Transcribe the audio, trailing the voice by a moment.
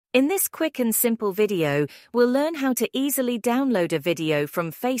In this quick and simple video, we'll learn how to easily download a video from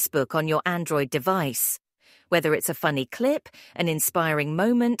Facebook on your Android device. Whether it's a funny clip, an inspiring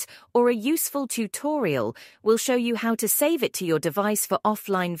moment, or a useful tutorial, we'll show you how to save it to your device for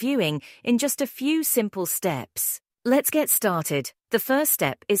offline viewing in just a few simple steps. Let's get started. The first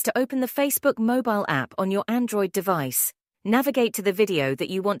step is to open the Facebook mobile app on your Android device. Navigate to the video that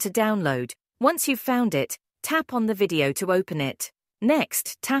you want to download. Once you've found it, tap on the video to open it.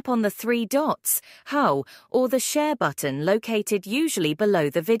 Next, tap on the three dots, How, or the Share button located usually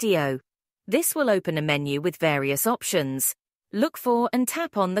below the video. This will open a menu with various options. Look for and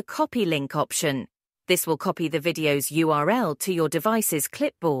tap on the Copy Link option. This will copy the video's URL to your device's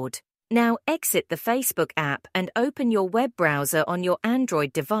clipboard. Now exit the Facebook app and open your web browser on your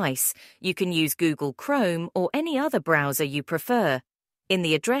Android device. You can use Google Chrome or any other browser you prefer. In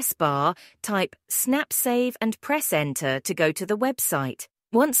the address bar, type Snap Save and press Enter to go to the website.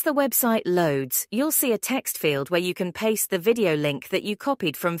 Once the website loads, you'll see a text field where you can paste the video link that you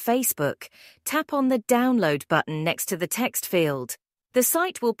copied from Facebook. Tap on the Download button next to the text field. The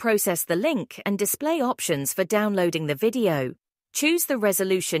site will process the link and display options for downloading the video. Choose the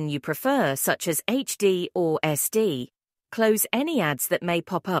resolution you prefer, such as HD or SD. Close any ads that may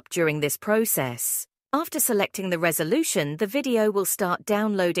pop up during this process. After selecting the resolution, the video will start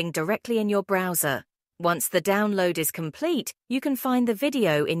downloading directly in your browser. Once the download is complete, you can find the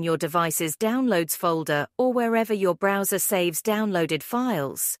video in your device's Downloads folder or wherever your browser saves downloaded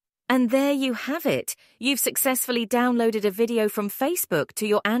files. And there you have it. You've successfully downloaded a video from Facebook to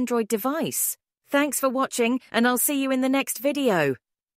your Android device. Thanks for watching, and I'll see you in the next video.